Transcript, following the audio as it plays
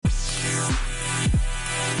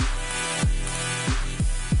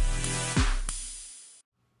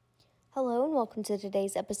welcome to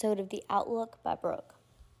today's episode of The Outlook by Brooke.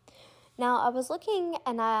 Now, I was looking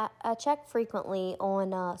and I check frequently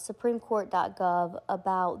on SupremeCourt.gov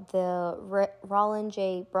about the Roland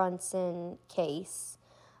J. Brunson case,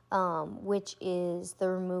 which is the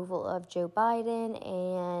removal of Joe Biden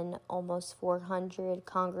and almost 400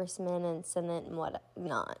 congressmen and Senate and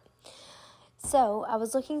whatnot. So I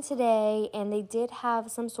was looking today, and they did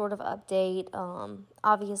have some sort of update.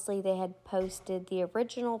 Obviously, they had posted the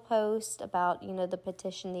original post about, the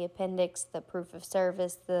petition, the appendix, the proof of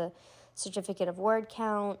service, the certificate of word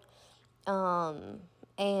count,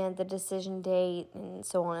 and the decision date, and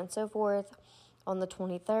so on and so forth. On the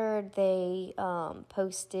 23rd, they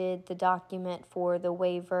posted the document for the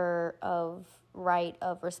waiver of right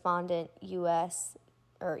of respondent U.S.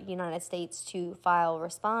 or United States to file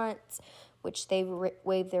response, which they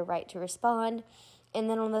waived their right to respond. And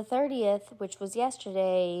then on the 30th, which was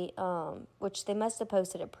yesterday, which they must have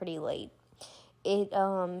posted it pretty late, it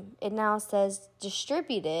now says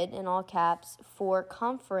distributed, in all caps, for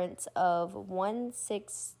conference of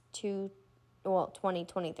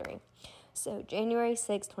 2023. So January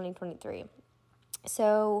 6, 2023.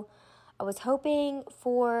 So I was hoping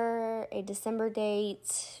for a December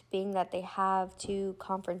date, being that they have 2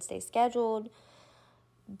 conference days scheduled,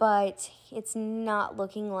 but it's not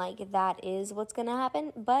looking like that is what's going to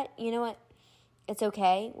happen. But you know what? It's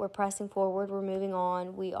okay. We're pressing forward. We're moving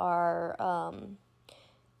on. We are,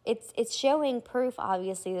 it's showing proof,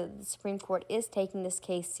 obviously, that the Supreme Court is taking this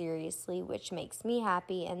case seriously, which makes me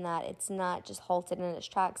happy, and that it's not just halted in its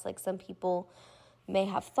tracks like some people may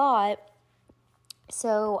have thought.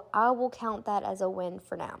 So I will count that as a win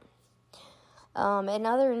for now. In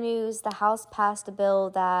other news, the House passed a bill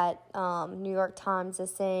that New York Times is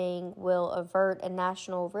saying will avert a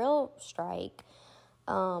national rail strike,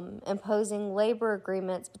 imposing labor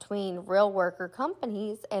agreements between rail worker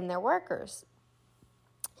companies and their workers.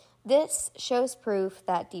 This shows proof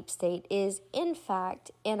that Deep State is, in fact,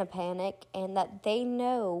 in a panic and that they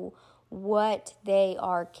know what they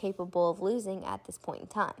are capable of losing at this point in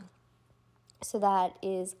time. So that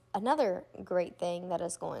is another great thing that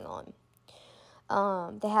is going on.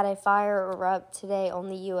 They had a fire erupt today on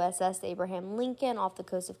the USS Abraham Lincoln off the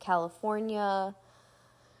coast of California.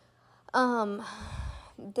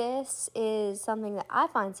 This is something that I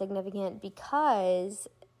find significant because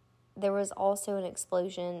there was also an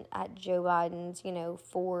explosion at Joe Biden's, 4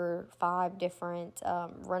 or 5 different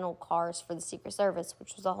rental cars for the Secret Service,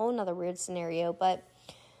 which was a whole nother weird scenario. But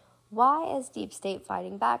why is Deep State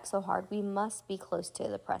fighting back so hard? We must be close to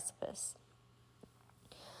the precipice.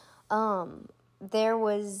 There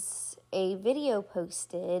was a video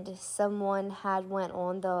posted. Someone had went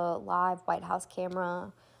on the live White House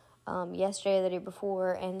camera yesterday or the day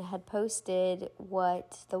before and had posted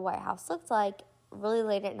what the White House looked like really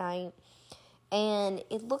late at night. And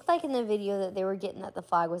it looked like in the video that they were getting that the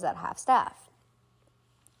flag was at half staff.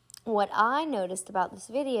 What I noticed about this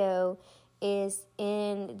video is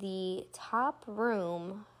in the top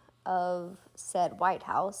room of said White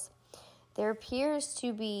House, there appears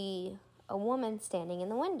to be a woman standing in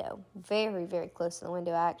the window, very, very close to the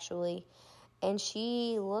window, actually, and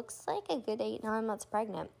she looks like a good 8-9 months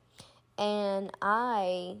pregnant, and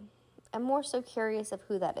I am more so curious of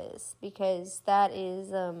who that is, because that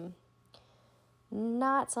is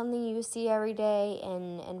not something you see every day,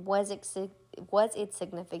 and was it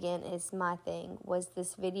significant is my thing. Was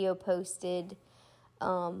this video posted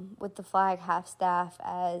with the flag half staff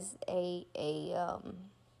as a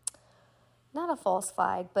not a false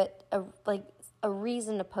flag, but a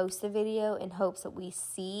reason to post the video in hopes that we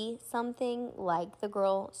see something like the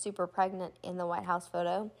girl super pregnant in the White House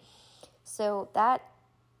photo? So that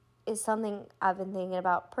is something I've been thinking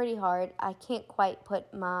about pretty hard. I can't quite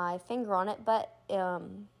put my finger on it, but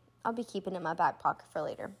I'll be keeping it in my back pocket for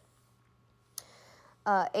later.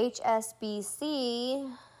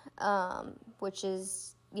 HSBC, which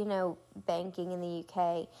is, banking in the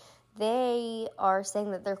UK, they are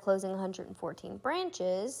saying that they're closing 114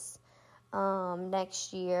 branches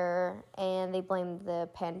next year, and they blame the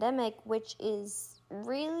pandemic, which is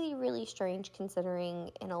really, really strange considering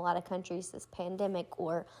in a lot of countries this pandemic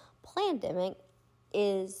or plandemic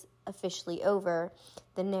is officially over.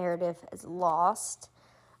 The narrative is lost.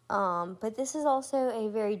 But this is also a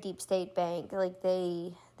very deep state bank. Like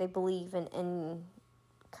they believe in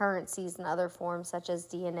currencies and other forms such as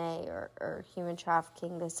DNA or human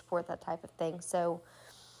trafficking. They support that type of thing. So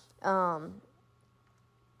I'm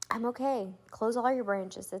okay. Close all your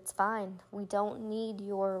branches. It's fine. We don't need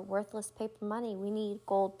your worthless paper money. We need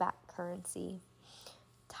gold-backed currency.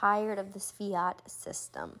 Tired of this fiat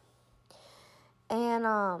system. And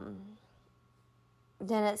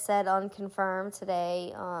Then it said unconfirmed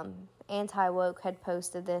today. Anti-Woke had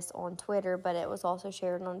posted this on Twitter, but it was also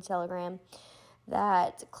shared on Telegram,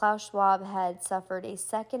 that Klaus Schwab had suffered a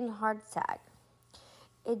second heart attack.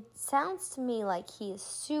 It sounds to me like he is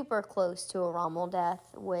super close to a Rommel death,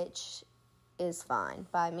 which is fine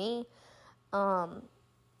by me.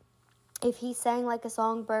 If he sang like a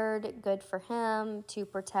songbird, good for him to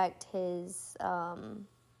protect his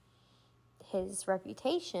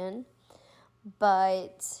reputation.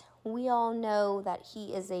 But we all know that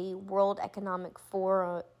he is a World Economic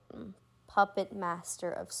Forum puppet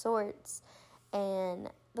master of sorts,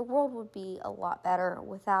 and the world would be a lot better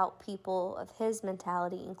without people of his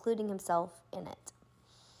mentality, including himself, in it.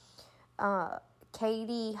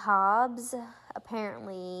 Katie Hobbs,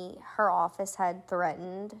 apparently her office had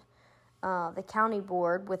threatened the county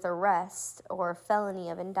board with arrest or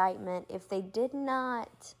felony of indictment if they did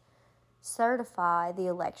not certify the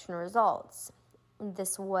election results.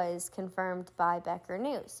 This was confirmed by Becker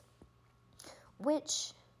News,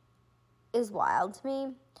 which is wild to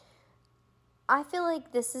me. I feel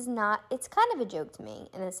like this is not, it's kind of a joke to me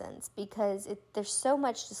in a sense, because there's so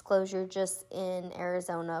much disclosure just in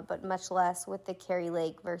Arizona, but much less with the Kari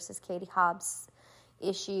Lake versus Katie Hobbs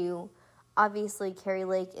issue. Obviously, Kari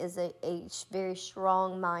Lake is a very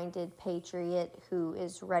strong-minded patriot who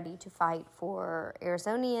is ready to fight for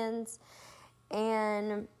Arizonians,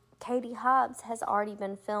 and Katie Hobbs has already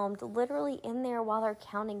been filmed literally in there while they're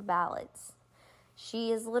counting ballots.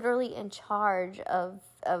 She is literally in charge of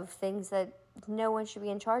things that no one should be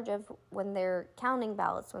in charge of when they're counting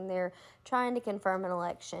ballots, when they're trying to confirm an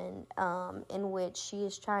election, in which she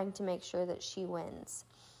is trying to make sure that she wins.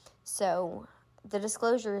 So the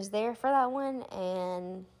disclosure is there for that one,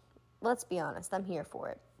 and let's be honest, I'm here for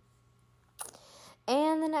it.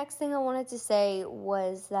 And the next thing I wanted to say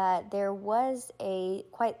was that there was a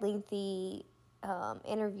quite lengthy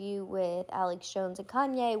interview with Alex Jones and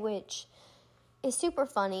Kanye, which is super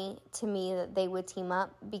funny to me that they would team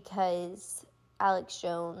up, because Alex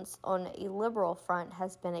Jones on a liberal front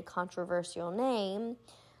has been a controversial name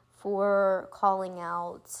for calling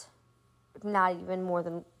out not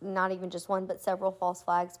even just one, but several false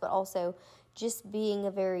flags, but also just being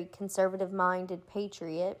a very conservative-minded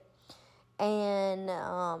patriot, and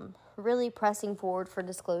really pressing forward for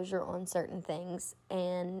disclosure on certain things.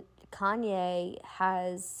 And Kanye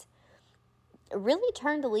has really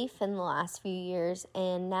turned a leaf in the last few years,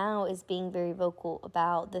 and now is being very vocal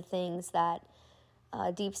about the things that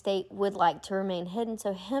Deep State would like to remain hidden.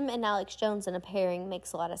 So him and Alex Jones in a pairing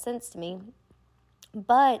makes a lot of sense to me.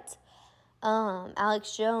 But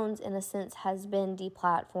Alex Jones, in a sense, has been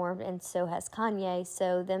deplatformed, and so has Kanye.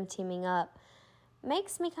 So them teaming up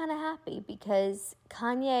makes me kind of happy, because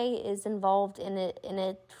Kanye is involved in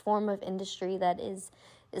a form of industry that is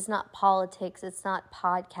not politics, it's not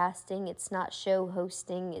podcasting, it's not show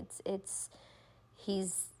hosting,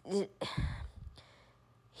 he's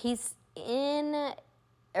in,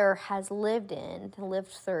 or has lived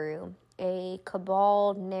through a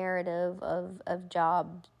cabal narrative of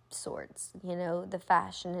job sorts, the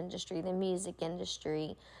fashion industry, the music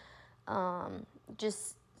industry,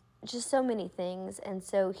 just so many things. And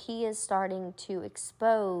so he is starting to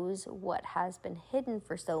expose what has been hidden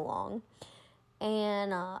for so long.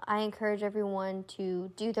 And I encourage everyone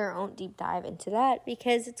to do their own deep dive into that,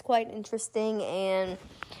 because it's quite interesting. And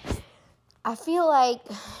I feel like,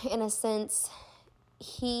 in a sense,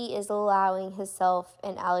 he is allowing himself,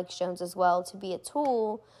 and Alex Jones as well, to be a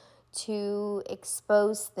tool to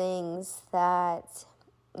expose things that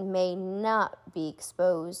may not be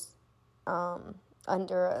exposed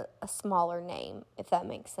under a smaller name, if that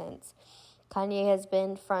makes sense. Kanye has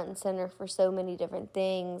been front and center for so many different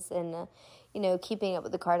things, and Keeping Up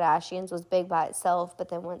with the Kardashians was big by itself, but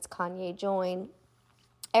then once Kanye joined,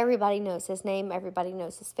 everybody knows his name, everybody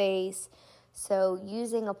knows his face. So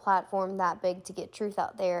using a platform that big to get truth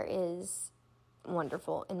out there is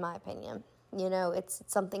wonderful, in my opinion. It's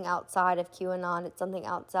something outside of QAnon. It's something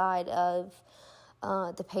outside of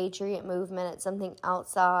the Patriot movement. It's something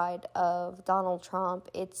outside of Donald Trump.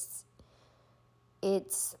 It's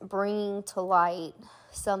bringing to light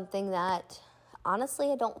something that,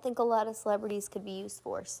 honestly, I don't think a lot of celebrities could be used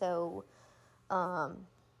for. So,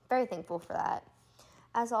 very thankful for that.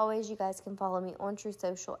 As always, you guys can follow me on True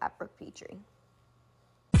Social at Brooke Petrie.